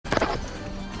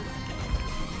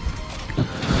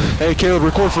Hey, Caleb,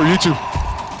 record for YouTube.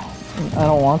 I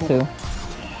don't want to.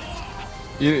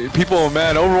 People,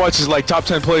 man, Overwatch is like top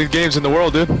 10 played games in the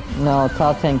world, dude. No,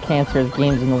 top 10 cancerous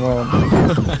games in the world.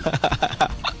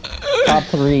 Top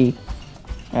 3.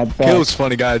 At best. Caleb's a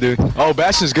funny guy, dude. Oh,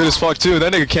 Bastion's good as fuck, too.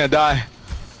 That nigga can't die.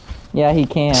 Yeah, he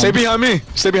can. Stay behind me.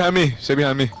 Stay behind me. Stay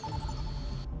behind me.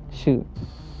 Shoot.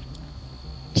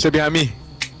 Stay behind me.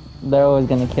 They're always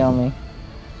gonna kill me.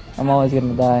 I'm always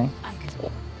gonna die.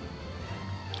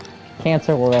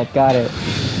 Cancer world, got it.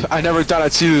 I never thought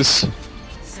I'd see this.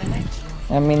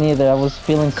 I mean, neither. I was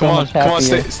feeling so much happier. Come on,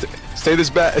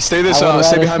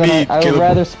 stay behind me, I would Caleb.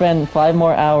 rather spend 5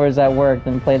 more hours at work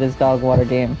than play this dog water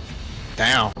game.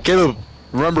 Damn. Caleb,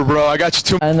 remember, bro, I got you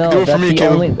too. I know. Do it for me,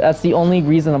 Caleb. That's the only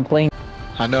reason I'm playing.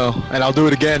 I know, and I'll do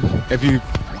it again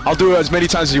I'll do it as many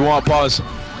times as you want. Pause.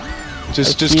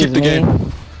 Just keep the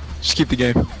game. Just keep the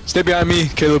game. Stay behind me,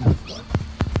 Caleb.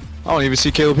 I don't even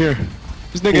see Caleb here.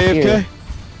 This nigga AFK?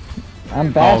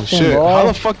 I'm Bastion, oh shit! boy. How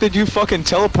the fuck did you fucking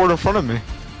teleport in front of me?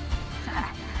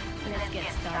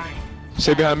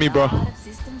 Stay behind me, bro.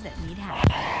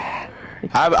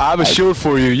 I have a shield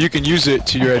for you. You can use it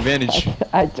to your advantage.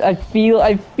 I feel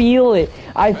it.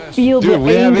 I feel Dude, the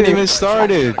we anger. haven't even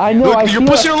started. I know. Look, you're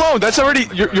pushing alone. That's already.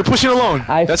 You're pushing alone.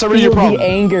 That's already your problem. I feel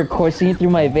the anger coursing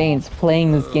through my veins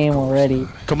playing this game already.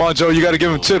 Come on, Joe. You gotta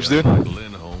give him tips, dude.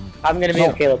 I'm gonna be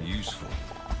with Caleb.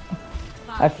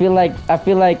 I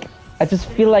just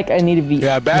feel like I need to be.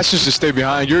 Yeah, Bastion's to stay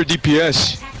behind. You're a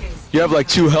DPS. You have like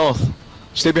 2 health.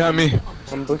 Stay behind me.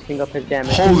 I'm boosting up his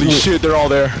damage. Holy shit, they're all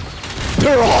there.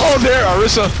 They're all there.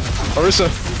 Arissa.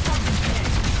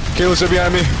 Caleb, stay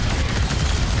behind me.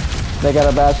 They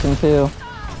got a Bastion too.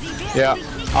 Yeah.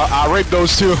 I raped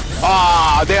those two.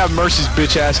 Ah, they have Mercy's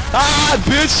bitch ass. Ah,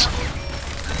 bitch.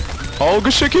 Oh,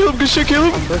 good shit, Caleb. Good shit,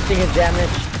 Caleb. I'm boosting his damage.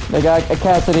 They got a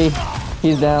Cassidy.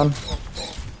 He's down.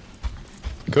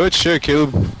 Good shit,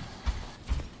 Caleb.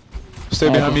 Stay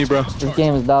behind me, bro. This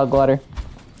game is dog water.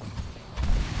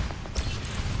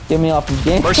 Get me off this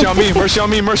game. Mercy on me, mercy on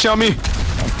me, mercy on me.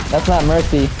 That's not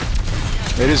mercy.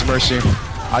 It is mercy.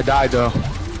 I died though.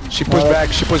 She pushed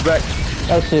back, she pushed back.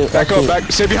 Oh shoot. Back up,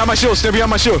 back. Stay behind my shield, stay behind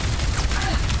my shield.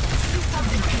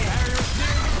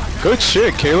 Good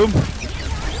shit, Caleb.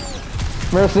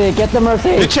 Mercy, get the mercy.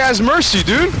 Bitch has mercy,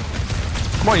 dude.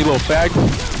 Come on, you little fag.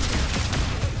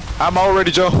 I'm all ready,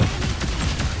 Joe.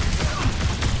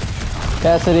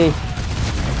 Cassidy.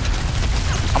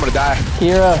 I'm gonna die.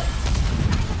 Kira.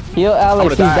 Heal Alex,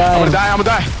 he's dying. I'm gonna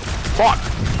die. Fuck.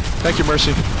 Thank you,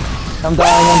 Mercy. I'm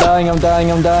dying.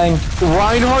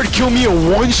 Reinhardt killed me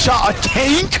in 1 shot. A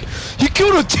tank? He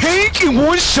killed a tank in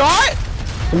 1 shot?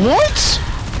 What?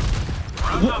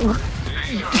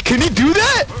 Can he do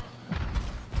that?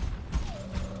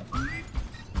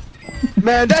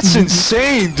 Man, that's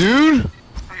insane, dude.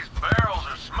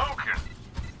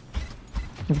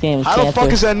 This game is How the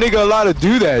fuck is that nigga allowed to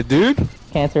do that, dude?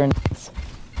 Cancer and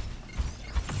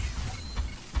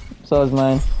so is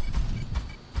mine.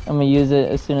 I'm gonna use it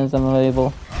as soon as I'm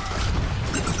able.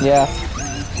 Yeah.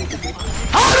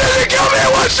 How did he kill me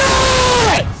in 1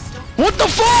 shot? What the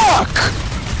fuck?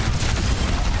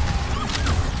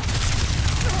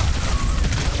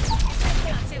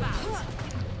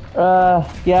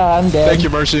 Yeah, I'm dead. Thank you,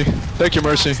 Mercy. Thank you,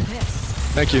 Mercy.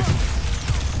 Thank you.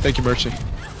 Thank you, Mercy.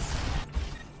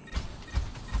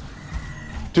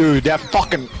 Dude, that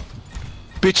fucking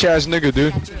bitch ass nigga,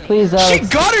 dude. Please, Alex. She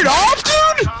got it off,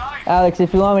 dude! Alex,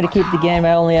 if you want me to keep the game,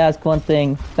 I only ask one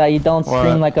thing: that you don't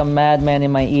scream like a madman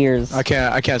in my ears. I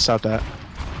can't stop that.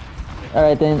 All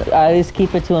right, then at least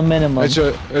keep it to a minimum. It's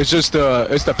just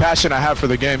the passion I have for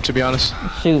the game, to be honest.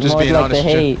 Shoot, just more being like honest the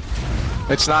with you. hate.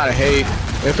 It's not a hate.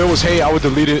 If it was hate, I would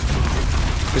delete it.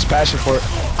 It's passion for it.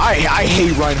 I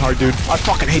hate Reinhardt, dude. I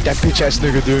fucking hate that bitch ass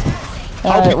nigga, dude.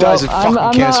 I hope he dies of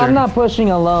fucking cancer. I'm not pushing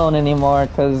alone anymore,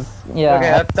 cause yeah.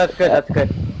 Okay, that's good. That's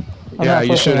good. I'm not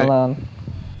pushing alone,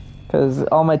 cause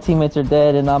all my teammates are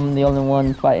dead and I'm the only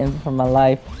one fighting for my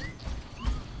life.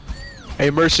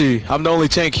 Hey Mercy, I'm the only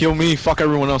tank. Heal me. Fuck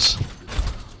everyone else.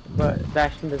 But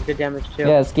Bastion does good damage too.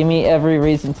 Yes, give me every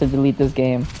reason to delete this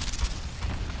game.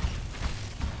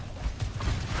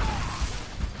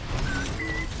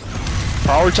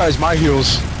 Prioritize my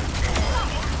heals.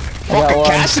 Fucking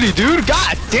Cassidy, dude.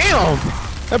 God damn.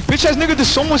 That bitch ass nigga does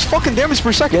so much fucking damage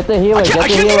per second. Get the healer. I can't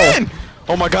get in.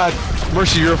 Oh my god.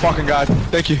 Mercy, you're a fucking god.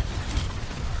 Thank you.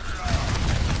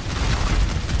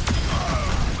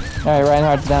 Alright,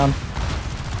 Reinhardt's down.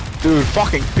 Dude,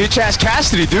 fucking bitch ass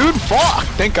Cassidy, dude. Fuck.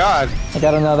 Thank God. I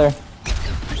got another.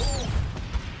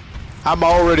 I'm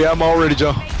all ready,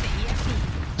 Joe.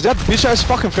 Is that bitch ass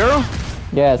fucking Pharaoh?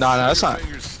 Yes. No, that's not.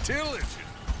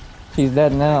 She's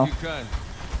dead now.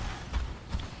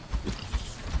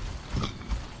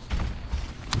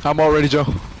 I'm all ready, Joe.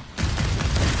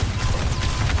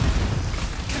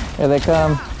 Here they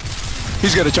come.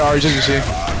 He's got a charge, isn't she?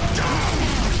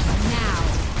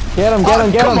 Get him, get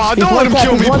him, get him. Come on, He's don't let him one tap,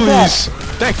 kill me, he's one tap. please.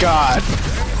 Thank God.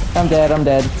 I'm dead, I'm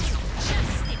dead.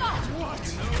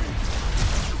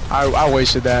 I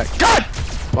wasted that. God!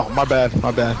 Oh, my bad,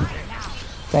 my bad.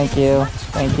 Thank you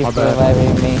My for bad.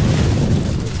 reviving me.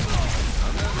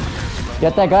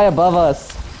 Get that guy above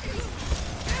us.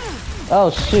 Oh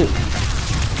shoot.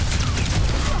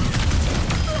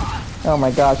 Oh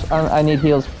my gosh, I need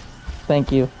heals.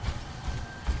 Thank you.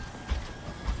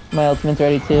 My ultimate's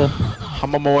ready too.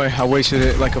 I'm on my way. I wasted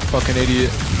it like a fucking idiot.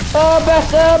 Oh,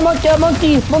 best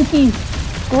monkey,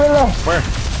 gorilla. Where?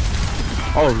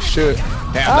 Oh shit.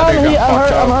 Damn, Oh, that nigga got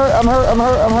fucked up.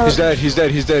 I'm hurt. He's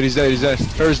dead.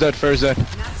 Fair's dead.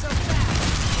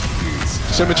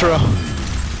 Symmetra.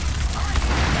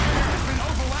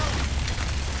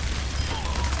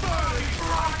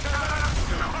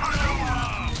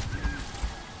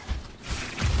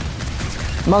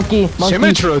 Monkey.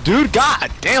 Symmetra, dude.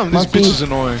 God damn, this Monkey. bitch is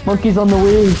annoying. Monkey's on the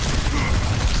way.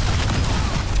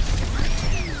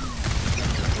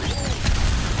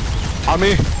 On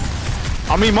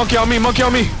me, monkey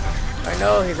on me. I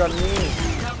know, he's on me.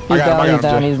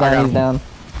 He's down.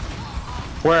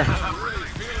 Where?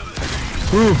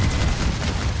 Ooh.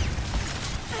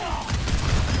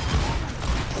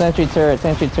 Sentry turret,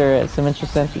 Symmetra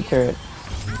sentry turret.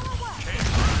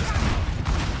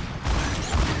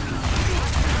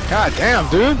 God damn,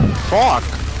 dude. Fuck.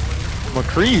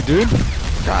 McCree, dude.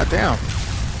 God damn.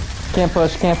 Can't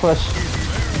push.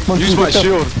 Monkey, Use my get the-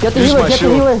 shield. Get the Use healer, my get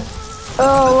shield. the healer.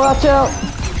 Oh, watch out.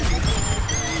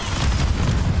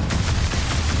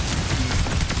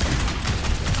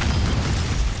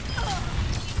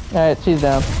 Alright, she's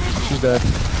down. She's dead.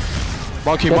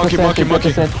 Monkey. Get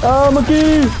the sentry. Oh,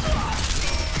 monkey!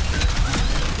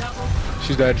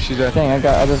 She's dead. Dang,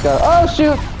 I just got. Oh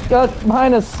shoot! Got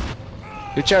behind us.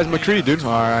 Good Chaz McCree, dude.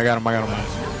 Alright, I got him.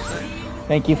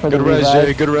 Thank you for the Good res, revive.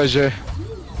 Jay. Good res, Jay.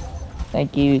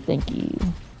 Thank you.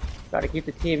 Gotta keep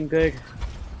the team good.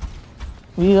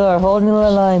 We are holding the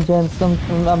line, gents.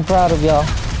 I'm proud of y'all.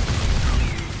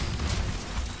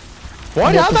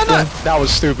 What? Yes, How'd that not? it's That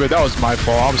was stupid. That was my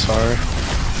fault. I'm sorry.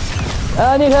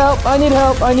 I need help.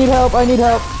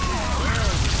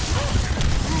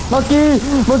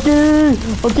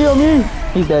 Monkey on me.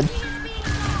 He's dead.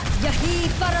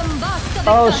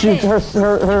 Oh shoot, her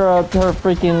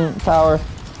freaking tower.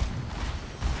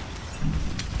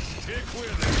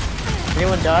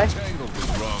 Anyone die?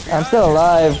 I'm still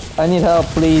alive. I need help,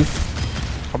 please.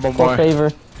 I'm on For my way.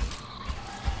 favor.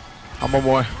 I'm on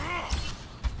my way.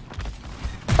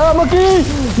 Oh, monkey!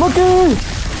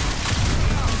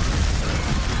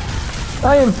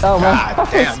 I am. Oh man. God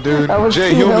damn, dude. I was Jay,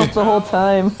 too heal me. helped the whole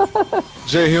time.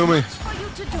 Jay, heal me.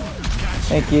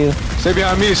 Thank you. Stay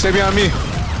behind me.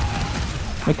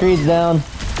 McCreed's down.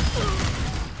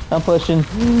 I'm pushing.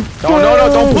 No,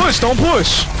 don't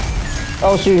push.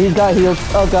 Oh shoot, he's got heals.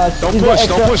 Oh gosh. Don't He's got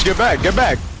push. extra. Get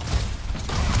back.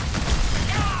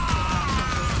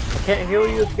 I can't heal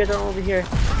you if you guys aren't over here.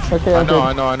 Okay, I I'm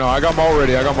know. I got him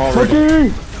already. Monkey!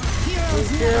 Me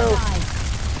too.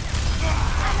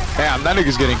 Damn, that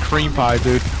nigga's getting cream pie,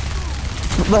 dude.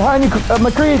 Behind you,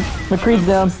 McCreed's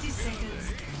down.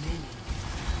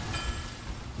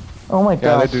 Oh my Yeah,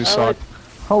 gosh. they do suck.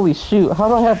 Holy shoot, how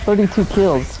do I have 32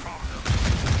 kills?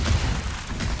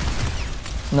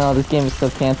 No, this game is still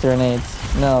cancer and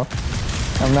AIDS. No,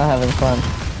 I'm not having fun.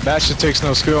 That shit takes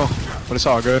no skill, but it's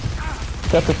all good.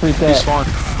 That's a free He's tap. fun.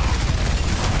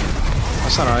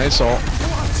 That's not an insult.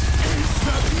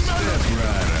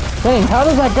 Dang, how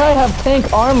does that guy have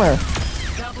tank armor?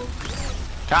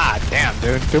 God damn,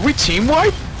 dude. Did we team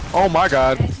wipe? Oh my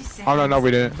god. Oh no,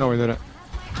 we didn't.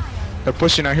 They're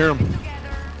pushing, I hear them.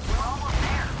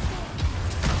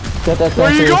 Get that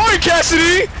Where you sentry. going,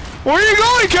 Cassidy?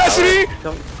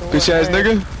 Don't Bitch ass worry.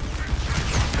 nigga.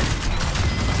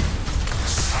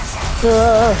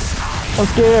 I'm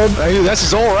scared. Hey, that's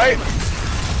his ult, right?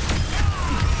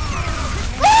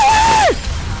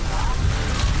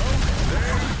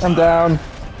 I'm down.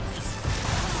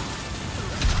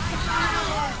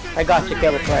 I got you,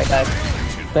 Caleb. Right, guys.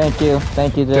 Thank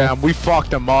you, Jay. Damn, we fucked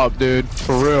them up, dude.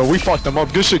 For real, we fucked them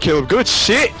up. Good shit, Caleb. Good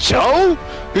shit, Joe.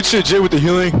 Good shit, Jay, with the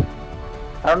healing.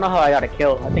 I don't know how I got a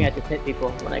kill. I think I just hit people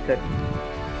when I could.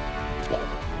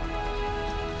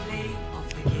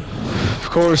 Of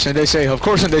course, and they say.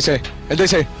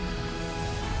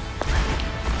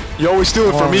 You always steal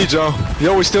it from me, Joe.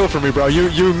 You always steal it from me, bro. You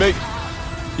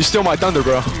steal my thunder,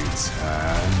 bro.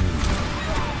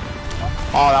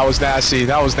 Oh, that was nasty.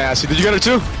 That was nasty. Did you get it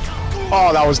too?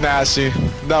 Oh, that was nasty.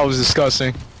 That was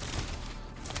disgusting.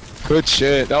 Good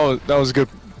shit. That was a good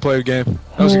play game.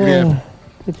 That was a good game.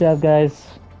 Good job, guys.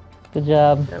 Good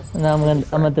job. And now I'm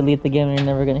gonna delete the game and you're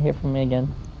never gonna hear from me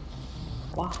again.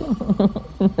 Wow.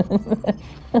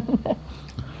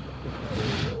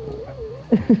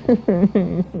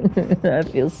 I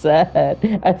feel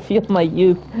sad. I feel my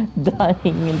youth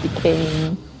dying and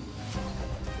decaying.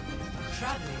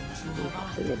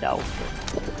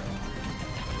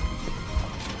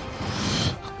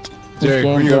 Jay,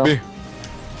 where you gonna be?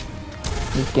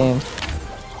 This game.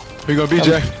 Where you gonna be,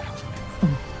 Jay?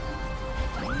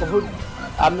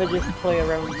 I'm gonna just play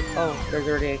around. Oh, there's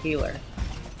already a healer.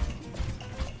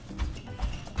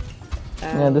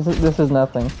 Yeah, this is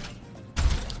nothing.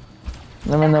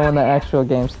 Never know when the actual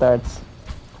game starts.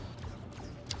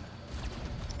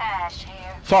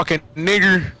 Fucking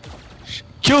nigger.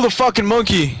 Kill the fucking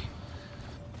monkey.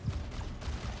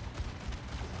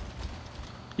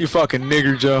 You fucking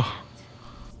nigger, Joe.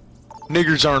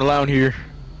 Niggers aren't allowed here.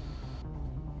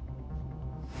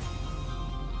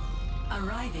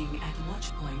 Arriving at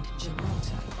Watchpoint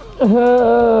Gibraltar.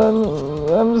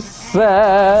 I'm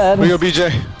sad. Where you go,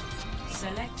 BJ?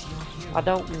 Select your hero. I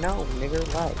don't know, nigga.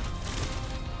 What?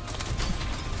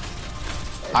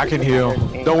 I can heal.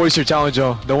 Don't waste your talent,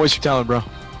 Joe. Don't waste your talent, bro.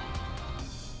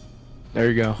 There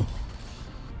you go.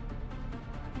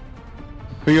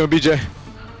 Who you gonna be, Jay?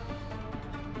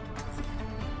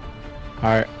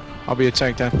 Alright, I'll be a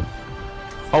tank then.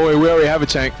 Oh wait, we already have a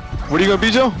tank. What are you gonna be,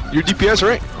 Joe? You're DPS,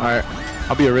 right? Alright,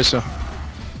 I'll be Orisa.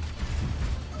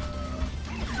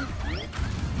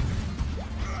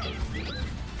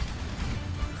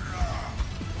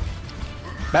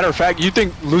 Matter of fact, you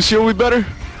think Lucio would be better?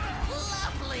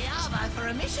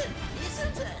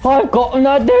 I got an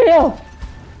idea.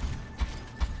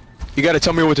 You gotta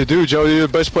tell me what to do, Joe. You're the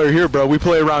best player here, bro. We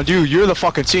play around you. You're the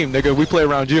fucking team, nigga. We play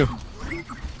around you.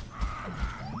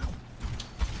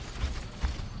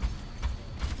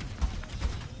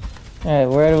 Alright,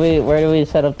 where do we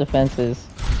set up defenses?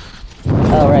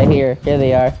 Oh, right here. Here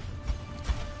they are.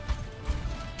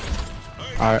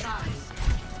 Alright.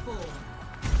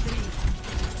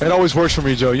 It always works for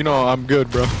me, Joe. You know I'm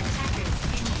good, bro.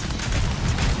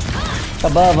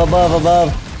 Above, above, above.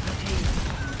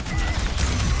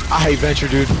 I hate Venture,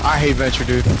 dude. I hate Venture,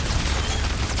 dude.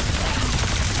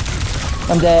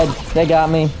 I'm dead. They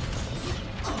got me.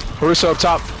 Orisa up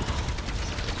top.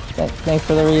 Thanks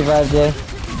for the revive, Jay.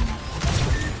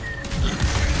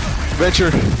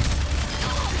 Venture.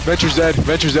 Venture's dead.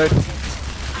 Venture's dead.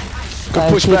 Good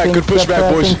I'm push back. Good push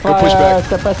back, boys. Good push back.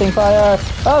 Suppressing fire.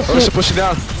 Oh, Orisa shoot. pushing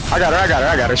down. I got her. I got her.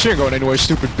 I got her. She ain't going anywhere,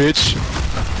 stupid bitch.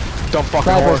 Dumb fucking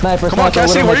Sniper, whore. sniper, Come on, sniper,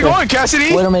 Cassidy. Where you Widowmaker. going, Cassidy?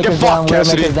 Widowmaker's Get down, fucked,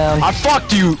 Cassidy. Widowmaker's down. I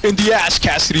fucked you in the ass,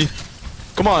 Cassidy.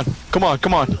 Come on. Come on.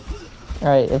 Come on.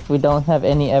 Alright, if we don't have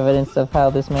any evidence of how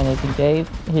this man is engaged,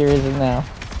 here is it now.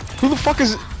 Who the fuck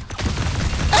is...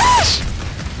 Ash!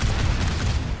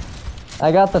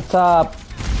 I got the top.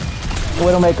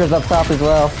 Widowmaker's up top as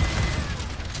well.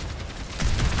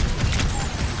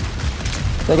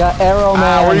 They got Arrow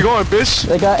Man. Where you going, bitch?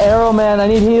 They got Arrow Man. I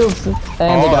need heals. And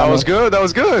they got that me. was good. That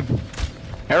was good.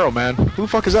 Arrow Man. Who the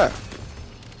fuck is that?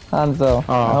 Hanzo.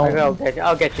 Oh.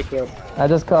 I'll get you killed. I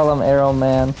just call him Arrow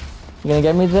Man. You gonna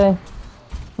get me, Jay?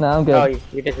 No, I'm good. Oh,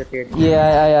 you disappeared.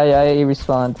 Yeah, I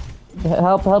respawned.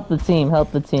 Help the team.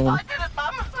 Help the team.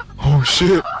 Oh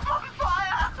shit.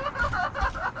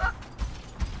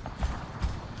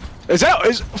 Is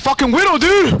fucking Widow,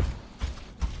 dude?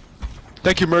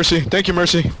 Thank you, Mercy. Thank you,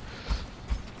 Mercy.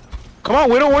 Come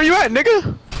on, Widow, where you at,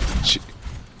 nigga?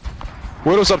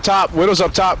 Widow's up top. Widow's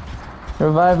up top.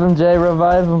 Revive him, Jay.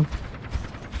 Revive him.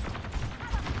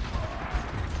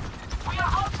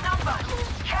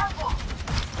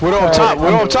 Widow up top.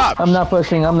 Widow up top. I'm not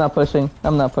pushing. I'm not pushing.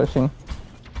 I'm not pushing.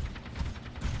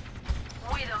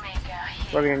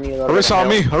 We're gonna need a little Orisa on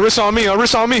me. Orisa on me.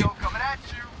 Orisa on me.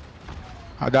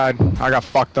 I died. I got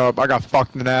fucked up. I got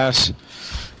fucked in the ass.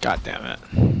 God damn it.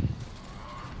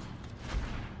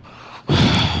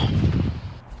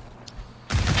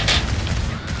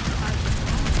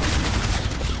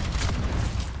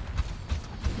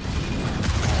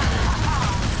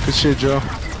 Good shit, Joe.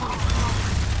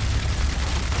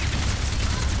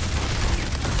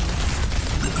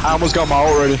 I almost got my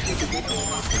ult ready.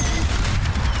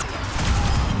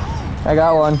 I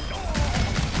got one.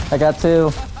 I got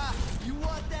two.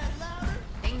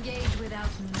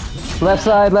 Left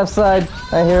side, left side.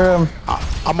 I hear him.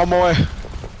 I'm on my way.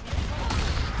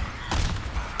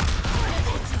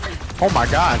 Oh my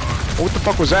god. What the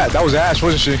fuck was that? That was Ash,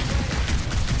 wasn't she?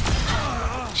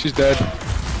 She's dead.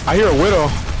 I hear a Widow.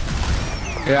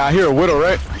 Yeah, I hear a widow,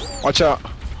 right? Watch out.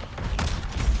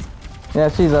 Yeah,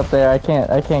 she's up there. I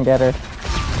can't get her.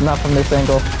 Not from this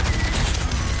angle.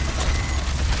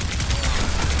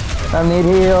 I need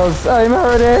heals. I'm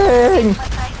hurting.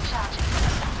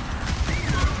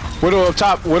 Widow up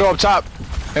top. Widow up top.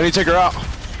 I need to take her out.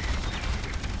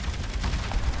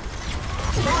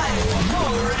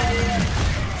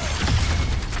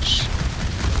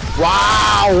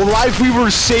 Wow, Life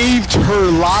Weaver saved her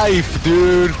life,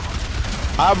 dude.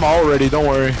 I'm all ready, don't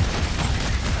worry.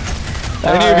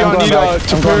 Any of y'all need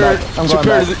to pair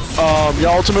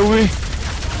your ultimate with me?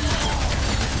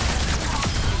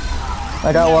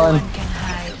 I got one. Can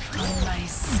hide from my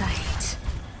sight.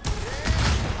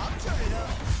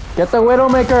 Get the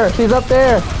Widowmaker. She's up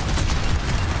there.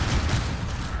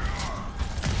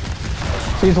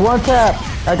 She's one tap.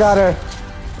 I got her.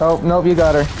 Oh, nope, you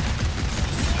got her.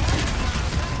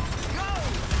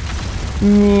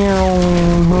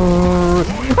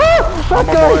 Ah, that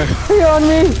guy! He on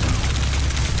me!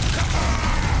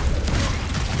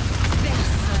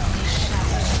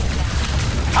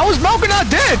 I was Malcolm not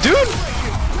dead, dude!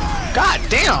 God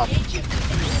damn!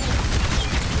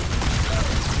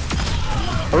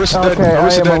 Arista dead. Okay, I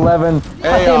Arista am dead. 11. Hey,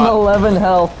 I am 11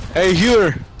 health. Hey,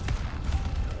 healer!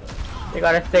 You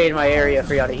gotta stay in my area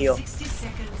for y'all to heal. 60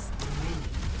 seconds.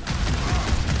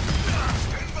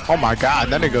 Oh my god,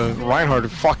 that nigga Reinhardt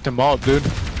fucked him up, dude.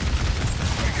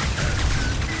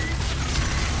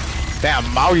 Damn,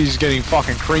 Maui's getting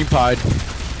fucking cream pied.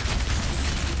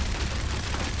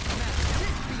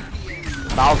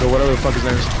 Malga, whatever the fuck his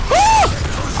name is.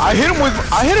 I hit him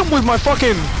with my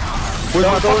fucking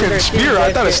spear.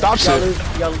 I thought it stops it.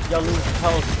 Y'all lose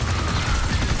health.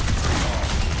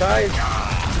 Guys.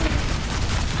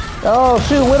 Oh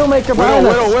shoot, Widowmaker behind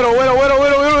us.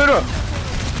 Widow.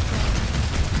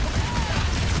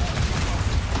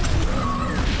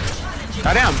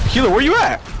 Goddamn, healer, where you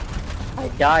at? I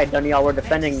died. None of y'all were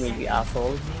defending me, you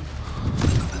assholes.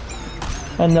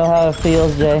 I know how it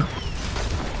feels, Jay.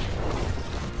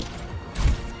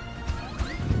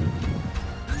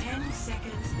 10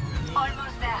 seconds.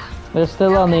 They're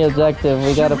still on the objective.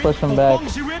 We gotta push them back.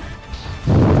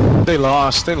 They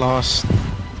lost.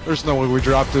 There's no way we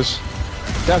drop this.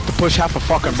 They have to push half a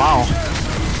fucking mile.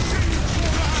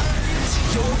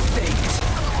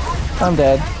 I'm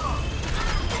dead.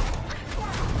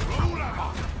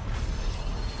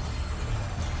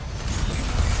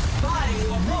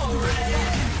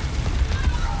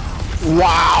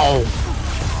 Wow.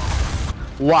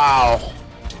 Wow.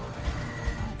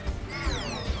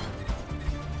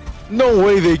 No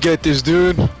way they get this,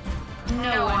 dude. No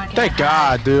one can Thank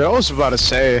God, dude. I was about to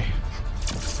say.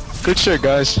 Good shit,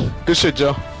 guys. Good shit,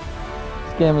 Joe.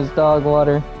 This game is dog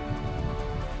water.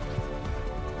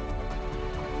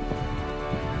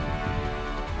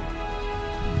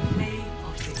 play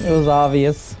of the It was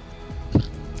obvious.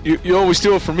 You always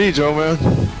steal it from me, Joe, man.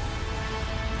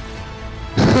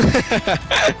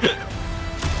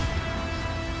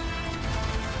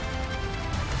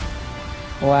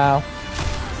 Wow.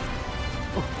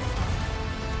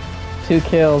 2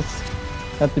 kills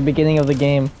at the beginning of the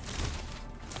game.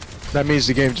 That means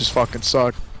the game just fucking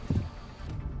sucked.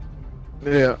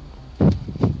 Yeah.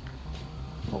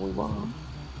 Oh, we won.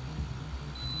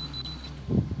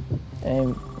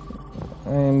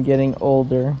 I'm getting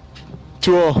older.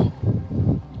 2-0.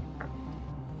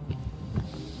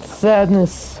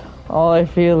 Sadness. All I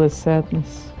feel is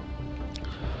sadness.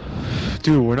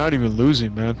 Dude, we're not even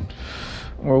losing, man.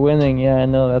 We're winning, yeah, I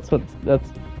know. That's.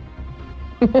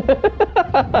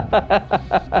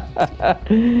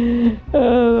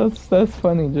 That's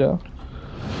funny, Joe.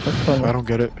 That's funny. I don't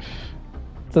get it.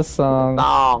 It's a song.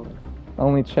 Song.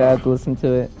 Only Chad listen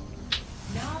to it.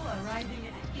 now arriving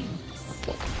at East.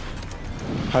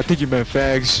 I think you meant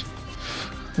fags.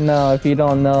 No, if you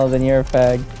don't know, then you're a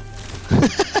fag.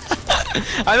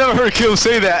 I never heard Kill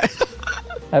say that.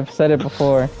 I've said it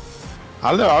before.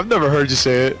 I've never heard you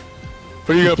say it.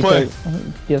 What are you gonna play?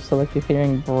 You have selective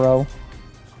hearing, bro. I'm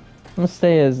gonna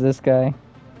stay as this guy.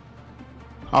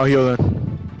 I'll heal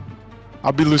then.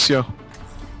 I'll be Lucio.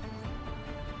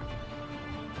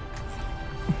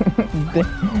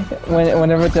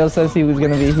 Whenever Joe says he was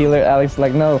gonna be a healer, Alex is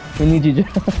like, no, we need you, Joe.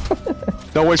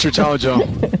 Don't waste your talent, Joe.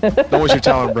 Don't waste your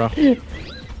talent, bro.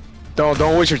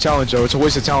 Don't waste your talent, Joe. It's a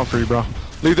waste of talent for you, bro.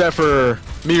 Leave that for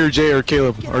me or Jay or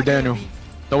Caleb or Daniel.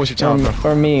 Don't waste your talent,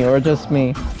 bro. Or me, or just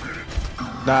me.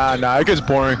 Nah, it gets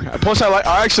boring. Plus,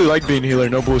 I actually like being a healer.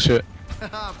 No bullshit.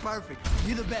 Perfect.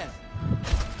 You're the best.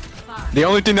 The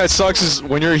only thing that sucks is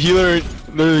when you're a healer,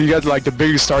 literally you got like the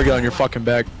biggest target on your fucking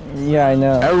back. Yeah, I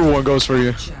know. Everyone goes for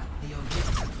you. Capture the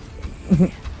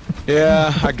objective.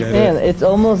 Yeah, I get Man, it. it's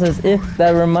almost as if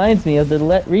that reminds me of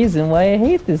the reason why I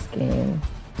hate this game.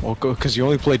 Well, because you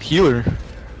only played healer.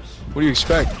 What do you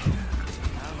expect?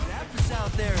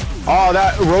 Out there. Oh,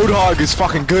 that Roadhog is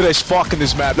fucking good as fuck in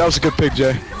this map. That was a good pick,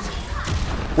 Jay.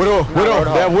 Widow, Widow,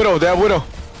 Roadhog. they have Widow, they have Widow.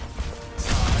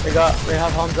 We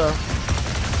have Hanzo.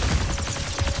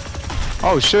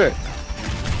 Oh shit.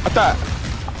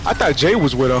 I thought Jay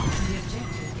was Widow. The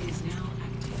objective is now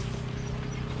active.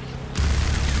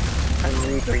 I'm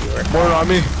Reaper, you are. More on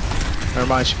me. Never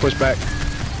mind, she pushed back.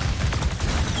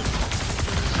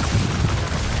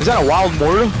 Is that a wild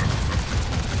mortar?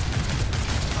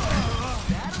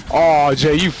 Oh,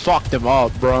 Jay, you fucked him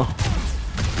up, bro.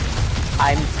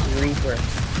 I'm Reaper.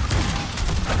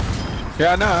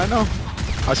 Yeah, I know.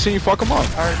 I seen you fuck him up.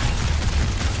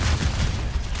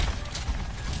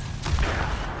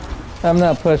 I'm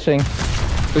not pushing.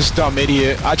 This dumb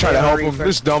idiot. I try to help him.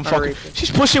 This dumb fucking.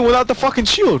 She's pushing without the fucking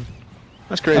shield.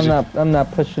 That's crazy. I'm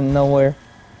not pushing nowhere.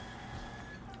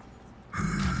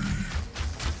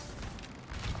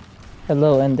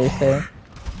 Hello, and they say.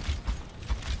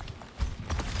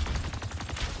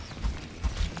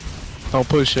 Don't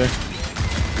push it.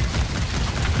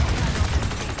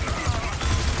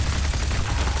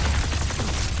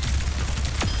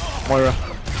 Moira.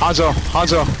 Hanzo.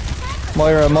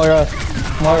 Moira,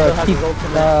 has keep, his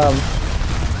ultimate.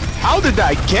 How did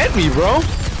that get me, bro?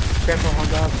 Grandpa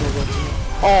Hanzo has to go to me.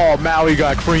 Oh, Maui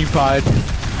got cream pied.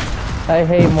 I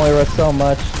hate Moira so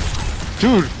much.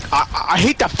 Dude, I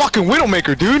hate that fucking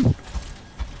Widowmaker, dude.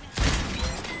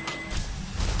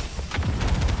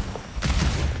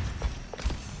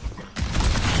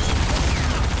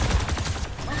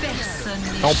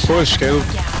 Don't push, Caleb.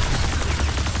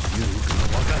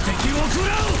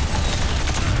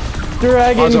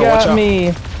 Dragon Hanzo, watch got out. me.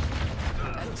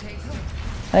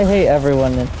 I hate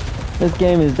everyone. This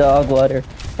game is dog water.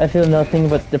 I feel nothing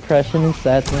but depression and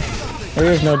sadness.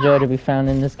 There is no joy to be found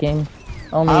in this game.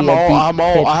 Only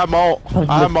I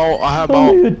have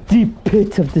Only a deep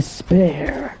pit of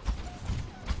despair.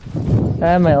 I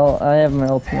have my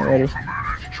ultimate ready.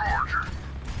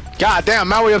 God damn,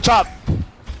 Maui up top.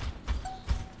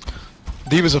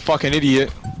 Diva's a fucking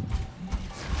idiot.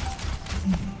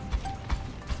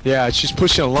 Yeah, she's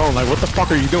pushing alone. Like, what the fuck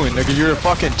are you doing, nigga? You're a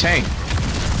fucking tank.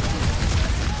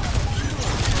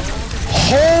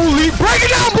 Holy, break it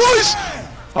down, boys!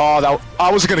 Oh,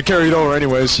 I wasn't gonna carry it over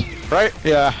anyways, right?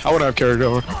 Yeah, I wouldn't have carried it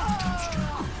over.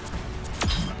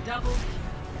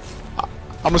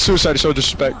 I'm a suicide, show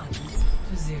disrespect.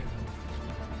 1-0.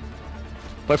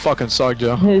 Play fucking suck,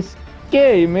 Joe. This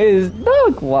game is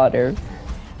dog water.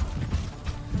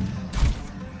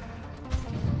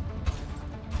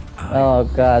 Oh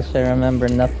gosh, I remember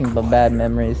nothing but bad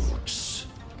memories.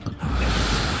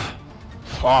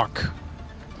 Fuck.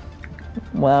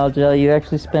 Wow, Joe, you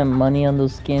actually spent money on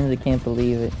those skins? I can't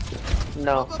believe it.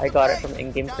 No, I got it from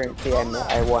in-game currency and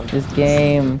I won. This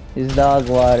game is dog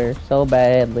water so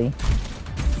badly.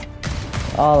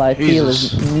 All I feel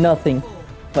is nothing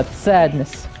but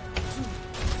sadness.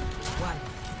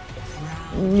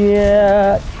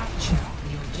 Yeah.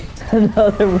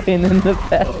 Another win in the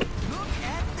back.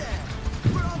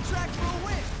 We're on track for a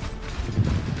win.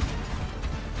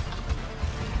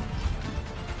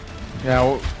 Yeah,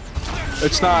 well,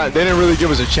 it's not. They didn't really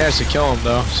give us a chance to kill him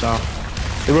though, so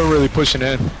they weren't really pushing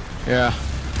in. Yeah.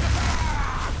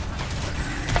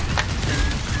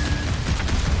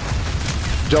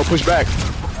 Joe, push back.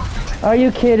 Are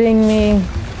you kidding me?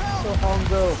 So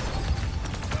Hanzo.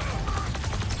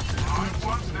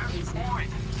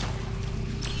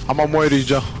 I'm on Moira,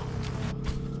 Joe.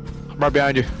 I'm right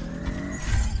behind you.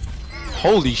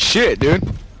 Holy shit, dude.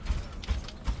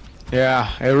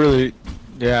 Yeah, it really.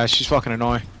 Yeah, she's fucking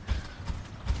annoying.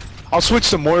 I'll switch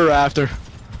to Moira after.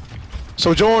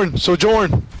 Sojourn.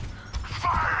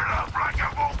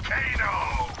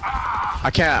 I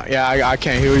can't. Yeah, I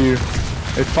can't heal you.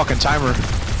 It fucking timer.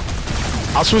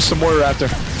 I'll switch to Moira after.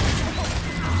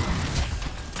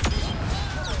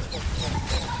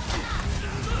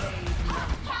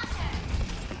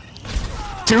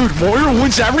 Dude, Moira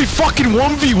wins every fucking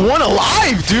 1v1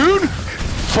 alive, dude!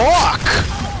 Fuck!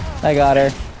 I got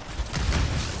her.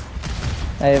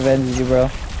 I avenged you, bro.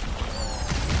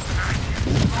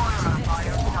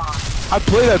 I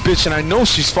play that bitch and I know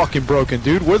she's fucking broken,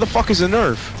 dude. Where the fuck is the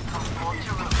nerf?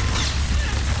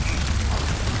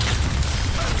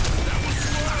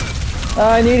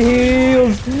 I need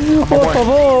heals! Por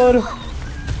favor!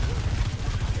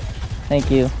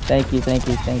 Thank you.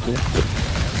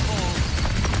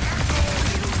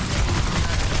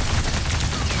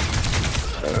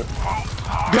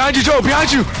 Behind you, Joe,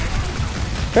 behind you!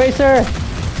 Tracer!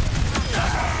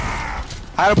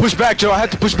 I had to push back, Joe. I had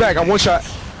to push back. I'm one shot.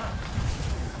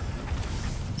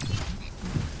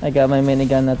 I got my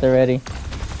minigun at the ready.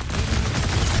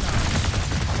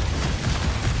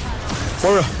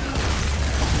 Moira.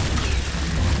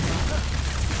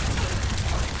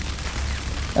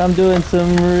 I'm doing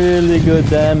some really good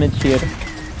damage here.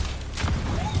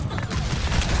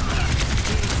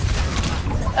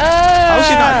 How is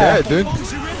he not dead, dude?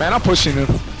 Man, I'm pushing him.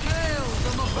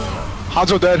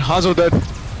 Hanzo dead. Hanzo dead.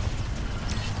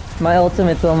 My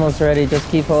ultimate's almost ready. Just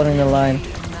keep holding the line.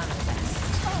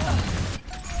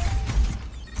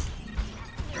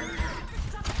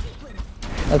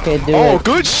 Okay, do Oh, it.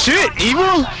 good shit,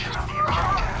 Evil.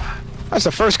 That's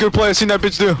the first good play I've seen that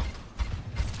bitch do.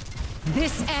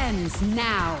 This ends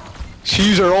now. She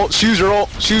used her ult. She used her ult.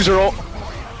 She used her ult.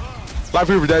 Life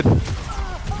Reaver dead.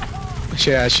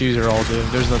 Yeah, she used her ult, dude.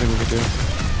 There's nothing we can do.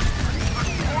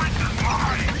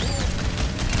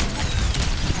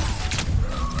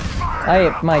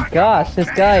 My gosh, this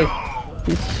guy,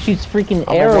 he shoots freaking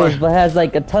arrows, but has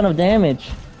like a ton of damage.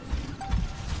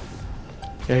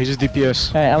 Yeah, he's just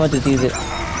DPS. Alright, I'm gonna just use it.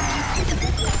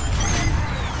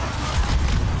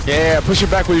 Yeah, push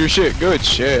it back with your shit. Good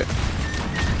shit.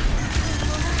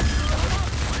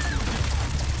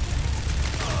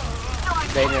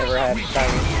 They never had time.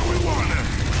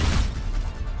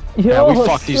 Yeah, we Yo,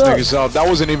 fucked these suck. niggas up. That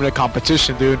wasn't even a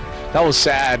competition, dude. That was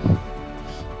sad.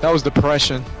 That was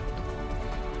depression.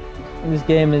 This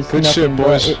game is Good nothing shit,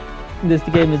 boys. but this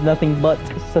game is nothing but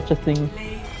such a thing.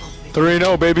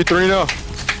 3-0, baby,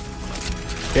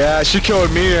 3-0. Yeah, she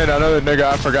killed me and another nigga.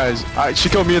 I forgot his. She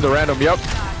killed me in the random. Yep.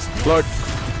 Look.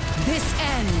 This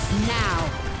ends now.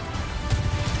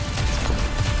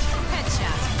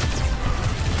 Headshot.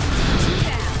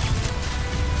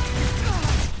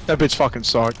 That bitch fucking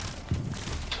sucked.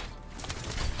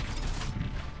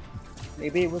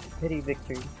 Maybe it was a pity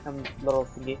victory. I'm a little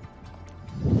forget.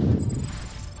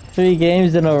 3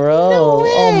 games in a row.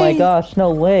 Oh my gosh,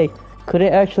 no way. Could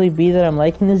it actually be that I'm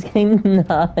liking this game?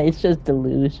 Nah, it's just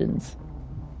delusions.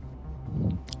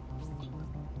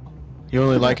 You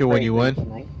only like it when you win?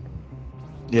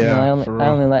 Yeah, No, for real.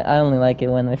 I only like it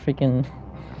when I freaking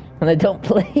when I don't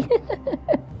play.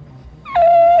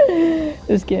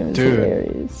 This game is Dude.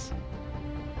 hilarious.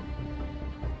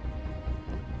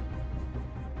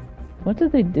 What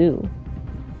did they do?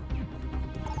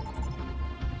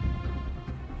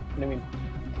 I mean,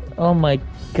 Oh my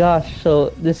gosh, so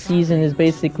this season is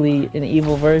basically an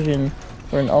evil version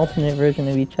or an alternate version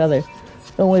of each other.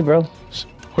 No way, bro.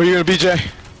 Who are you gonna be, Jay?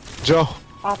 Joe?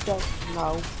 I don't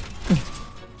know.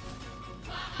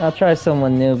 I'll try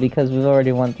someone new because we've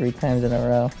already won 3 times in a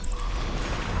row.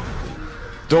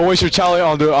 Don't waste your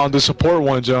talent on the support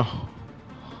one, Joe.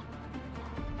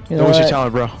 You know Don't waste your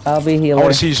what? talent, bro. I'll be I healer.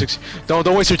 want to see you succeed. Don't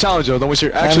waste your talent, Joe. Don't waste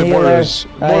your. Actually, healer. Moira's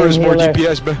I am more healer.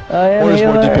 DPS, but I am Moira's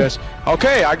more healer. DPS.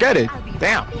 Okay, I get it.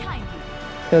 Damn.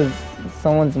 Because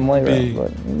someone's Moira, Be-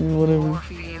 but whatever.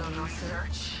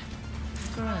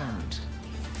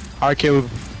 Alright, Caleb.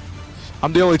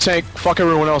 I'm the only tank. Fuck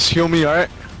everyone else. Heal me, alright?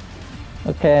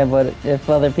 Okay, but if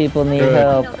other people need Good.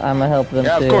 help, I'ma help them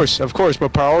Yeah, too. of course,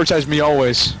 but prioritize me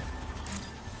always.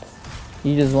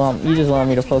 You just want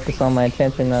me to focus all my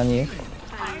attention on you.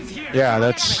 Yeah,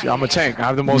 I'm a tank. I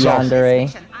have the most health.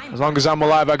 Yandere. As long as I'm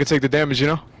alive, I can take the damage, you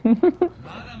know?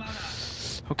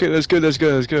 Okay, that's good, that's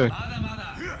good, that's good.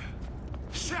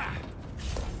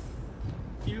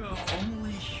 You are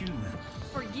only human.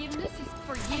 Forgiveness is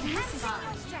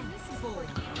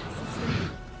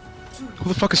Who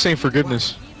the fuck is saying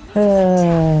forgiveness?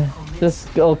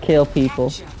 Just go kill people.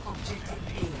 Stay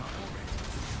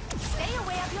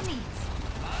away of your needs.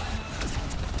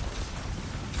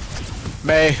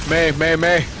 May.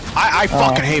 I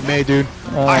fucking hate May, dude.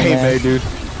 Oh, I hate man. May, dude.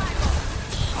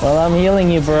 Well, I'm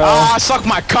healing you, bro. Ah, suck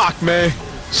my cock, May.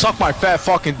 Suck my fat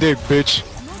fucking dick, bitch.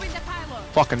 Moving the payload.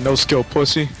 Fucking no skill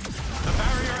pussy. The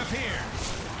barrier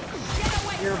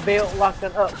appeared. You're built like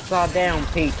an upside down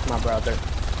peach, my brother.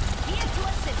 Here to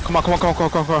assist. Come on.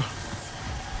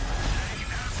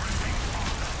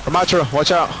 Ramatra,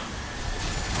 watch out.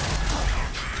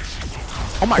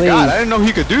 Oh my Please. god, I didn't know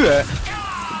he could do that.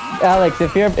 Alex,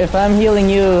 if I'm healing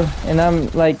you and I'm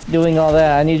like doing all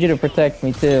that, I need you to protect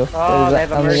me too. 'Cause they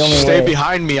have I'm the only Stay way.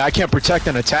 behind me. I can't protect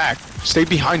an attack. Stay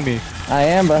behind me. I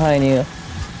am behind you.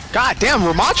 God damn,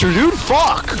 Ramatra, dude.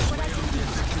 Fuck.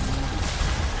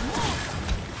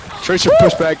 Tracer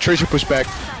push back. Tracer push back.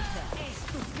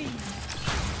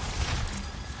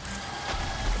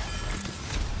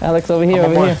 Alex, over here,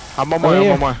 over here. I'm on Over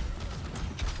here. more.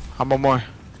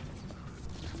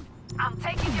 I'm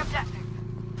taking the objective.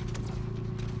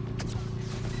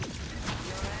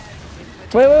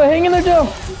 Wait, hang in there, Joe.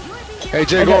 Hey,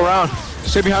 Jay, go around.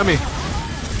 Stay behind me.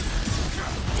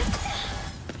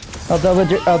 I'll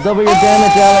double your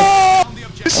damage,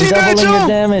 Alex. You see I'm that, doubling your Joe?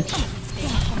 damage.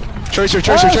 Tracer.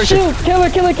 Oh, shoot. Kill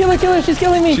her. She's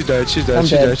killing me. She's dead. I'm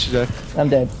dead. She's dead. I'm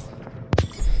dead.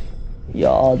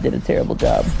 Y'all did a terrible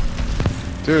job.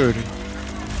 Dude,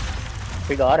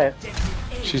 We got it.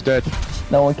 she's dead.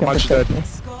 No one can Much protect dead. me.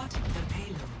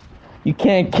 You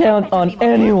can't count on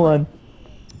anyone.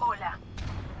 Hola.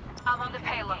 I'm on the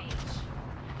payload.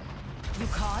 You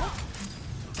call it?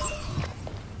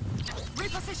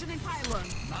 Repositioning pylon.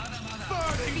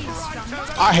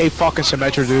 I hate fucking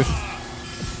Symmetra, dude.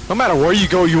 No matter where you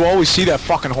go, you always see that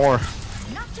fucking whore.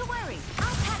 Not to worry.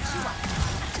 I'll patch you up.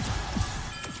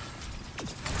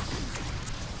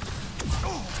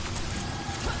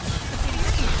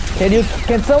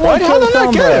 Can someone How kill did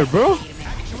I get Sombra? it, bro?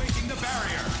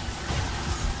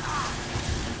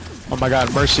 Oh my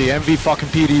god, mercy. MV fucking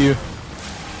P to you.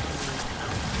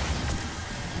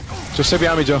 Just sit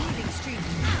behind me, Joe.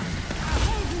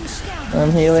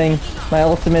 I'm healing. My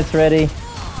ultimate's ready.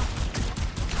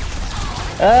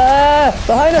 Ah!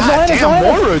 Behind us, God damn,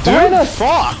 Moira, behind dude. us!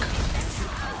 Fuck.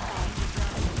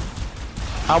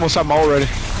 I almost have my ult ready.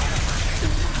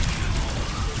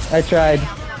 I tried.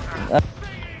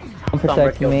 Don't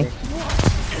protect killed me. me.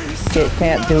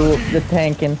 Can't do the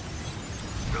tanking.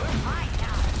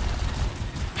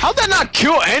 How'd that not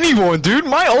kill anyone, dude?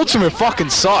 My ultimate fucking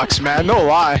sucks, man. No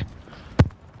lie.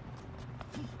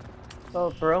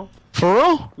 Oh, bro. For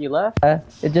real? You left?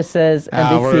 It just says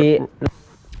Ah, NBC.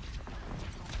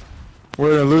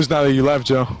 We're gonna lose now that you left,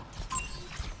 Joe.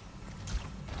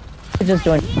 Just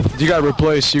joined. You got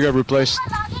replaced. You got replaced.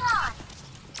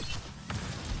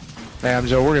 Damn,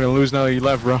 Joe, we're gonna lose now that you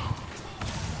left, bro.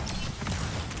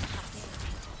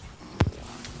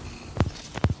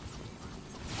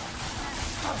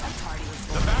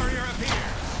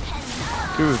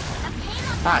 Dude.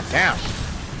 God damn.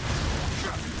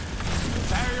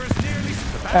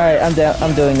 Alright, I'm down.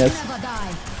 I'm doing this. Never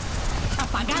die.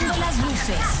 Apagando las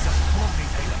luces.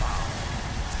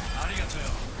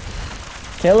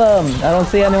 Kill him! I don't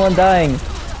see anyone dying.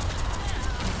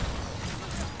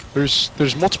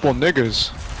 There's multiple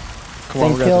niggas. Come on,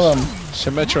 Then we got kill this.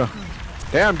 him. Symmetra.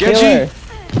 Damn, Kill Genji.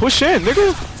 her. Push in,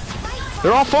 nigga.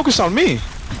 They're all focused on me.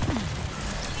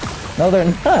 No, they're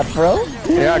not, bro.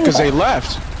 Yeah, because they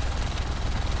left.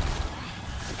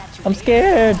 I'm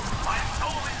scared.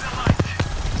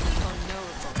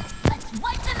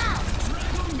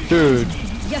 Dude.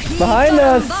 Behind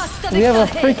us! We have a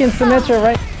freaking Symmetra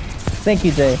right. Thank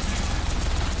you, Jay.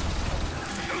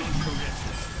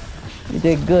 You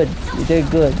did good. You did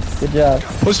good. Good job.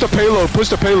 Push the payload. Push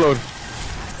the payload.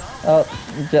 Oh,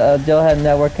 Joe had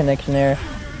network connection error.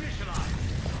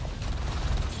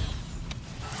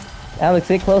 Alex,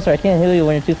 get closer. I can't heal you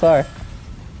when you're too far.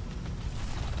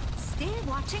 Still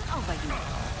watching over you.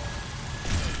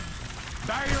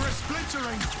 Barrier is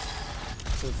splintering.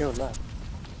 He's doing that.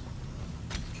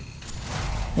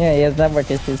 Yeah, he has network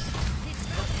issues.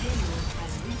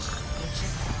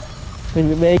 We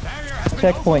make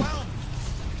checkpoint.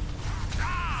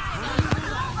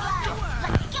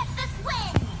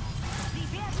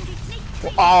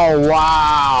 Oh,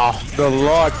 wow. The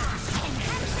luck.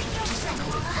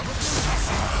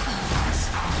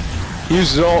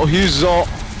 Use ult. Use ult.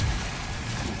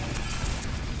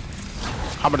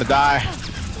 I'm gonna die.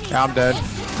 Yeah, I'm dead.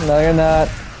 No, you're not.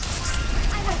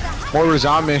 Moira's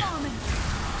on me.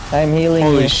 I'm healing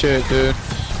Holy you. shit, dude.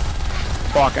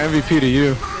 Fuck, MVP to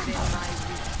you.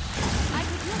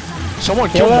 Someone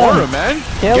kill Kill him. Moira, man.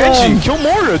 Kill Genji, him. kill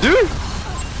Moira, dude.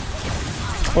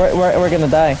 We're gonna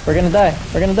die. We're gonna die.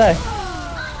 We're gonna die.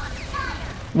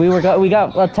 We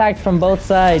got attacked from both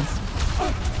sides.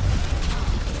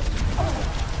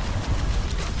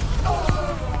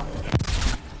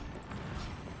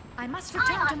 I must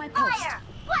return to my post.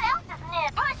 What else is new?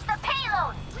 Push the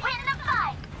payload! Win the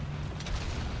fight!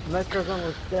 Metro's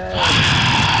almost dead.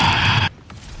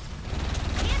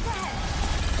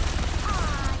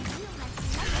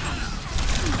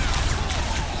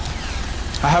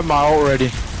 I have my ult ready.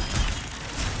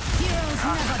 Heroes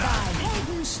never die.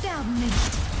 Helden sterben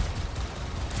nicht.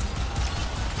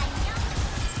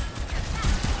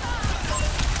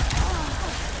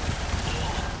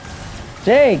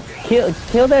 Jake,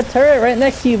 kill that turret right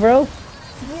next to you, bro.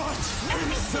 What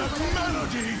is that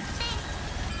melody?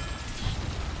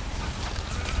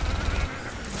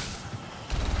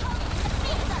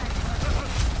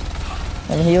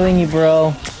 I'm healing you,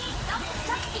 bro.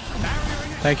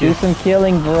 Thank Do you. some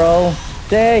killing, bro.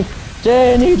 Jay,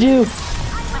 I need you.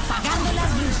 Apagando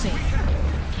las luces.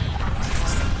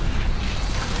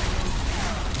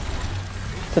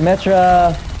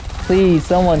 Symmetra, please,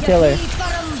 someone kill her.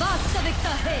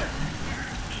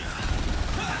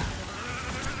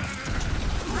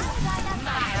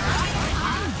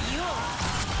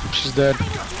 She's dead.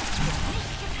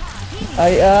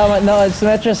 No,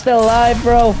 Symmetra's still alive,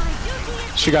 bro.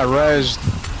 She got rezzed.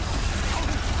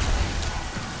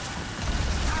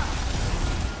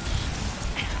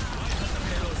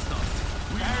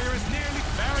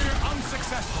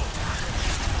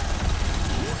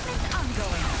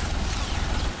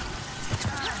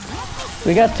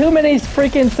 We got too many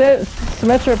freaking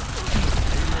Symmetra.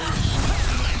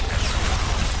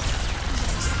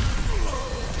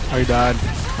 Oh, you died.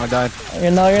 I died.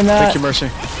 No, you're not. Thank you, Mercy.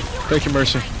 Thank you,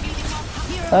 Mercy.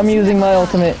 I'm using my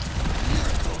ultimate.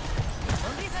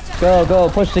 Go, go,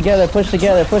 push together, push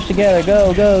together, push together.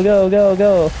 Go, go, go, go,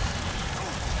 go.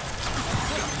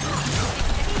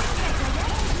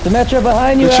 Symmetra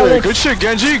behind you, Good Alex. shit, good shit,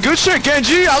 Genji. Good shit,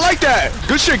 Genji. I like that.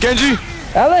 Good shit, Genji.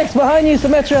 Alex, behind you,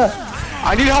 Symmetra.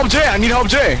 I need help, Jay. I need help,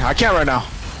 Jay. I can't right now.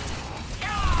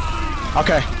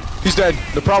 Okay, he's dead.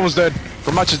 The problem's dead.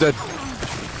 Ramatch is dead.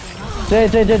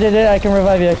 Jay, I can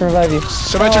revive you, I can revive you.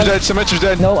 Symmetra's dead. Symmetra's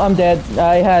dead. No, I'm dead.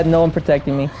 I had no one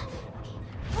protecting me.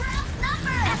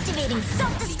 Activating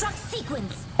self-destruct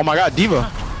sequence. Oh my God, Diva.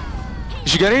 Did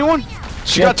she get anyone?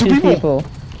 She You got have two two people.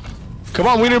 Come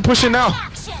on, we need to push it now.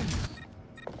 Action.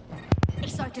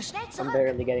 Ich sollte schnell I'm zurück.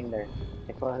 barely getting there.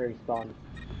 I saw her respawn.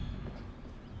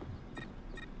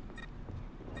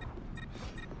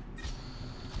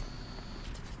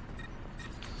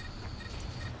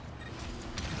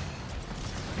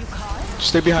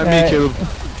 Stay behind me, Alright. Caleb.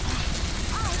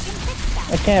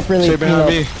 I can't really, Stay behind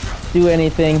me. do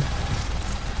anything.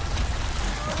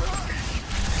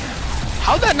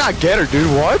 How'd that not get her, dude?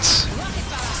 What?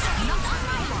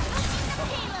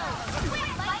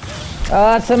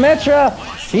 Symmetra!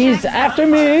 She's after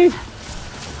me!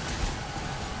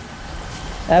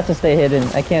 I have to stay hidden.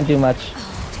 I can't do much.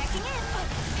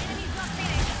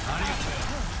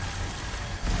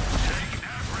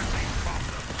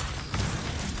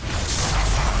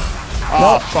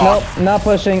 Oh, fuck. Nope, not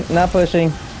pushing, not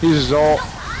pushing. He's ult.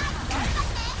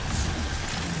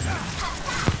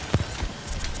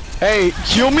 Hey,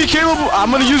 heal me, Caleb.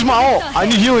 I'm gonna use my ult. I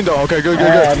need healing though. Okay, good, good,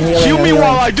 Alright, I'm good. healing, Heal I'm me healing.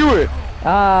 while I do it.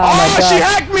 Ah, Oh, my she god.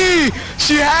 hacked me!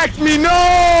 She hacked me! No!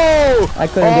 I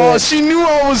couldn't do Oh, it. she knew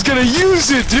I was gonna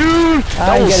use it, dude. That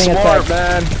I'm was getting smart, attacked.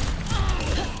 man.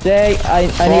 Jay, I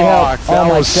need help. Fuck, Oh that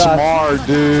my was god. smart,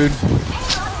 dude.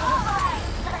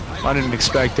 I didn't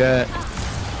expect that.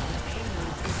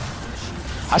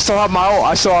 I still have my ult.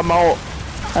 I still have my ult.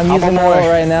 I'm I'm using on my my ult way.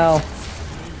 right now.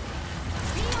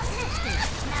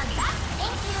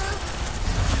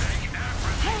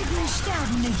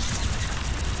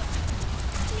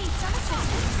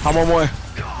 I'm on my way.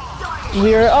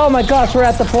 Oh my gosh, we're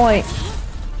at the point.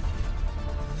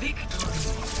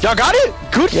 Y'all got it?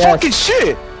 Good Yes. fucking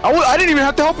shit. I didn't even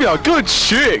have to help y'all. Good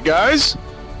shit, guys.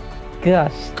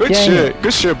 Gosh. Good dang shit. it.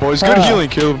 Good shit, boys. Good Ah. healing,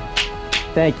 Caleb.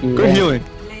 Thank you. Good yeah. healing.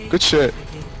 Good shit.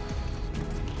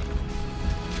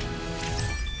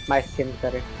 My skin's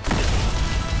better.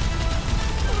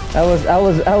 I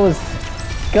was.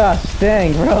 Gosh,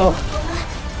 dang, bro.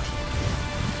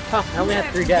 Huh, I only have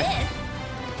 3 deaths.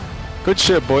 Good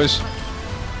shit, boys.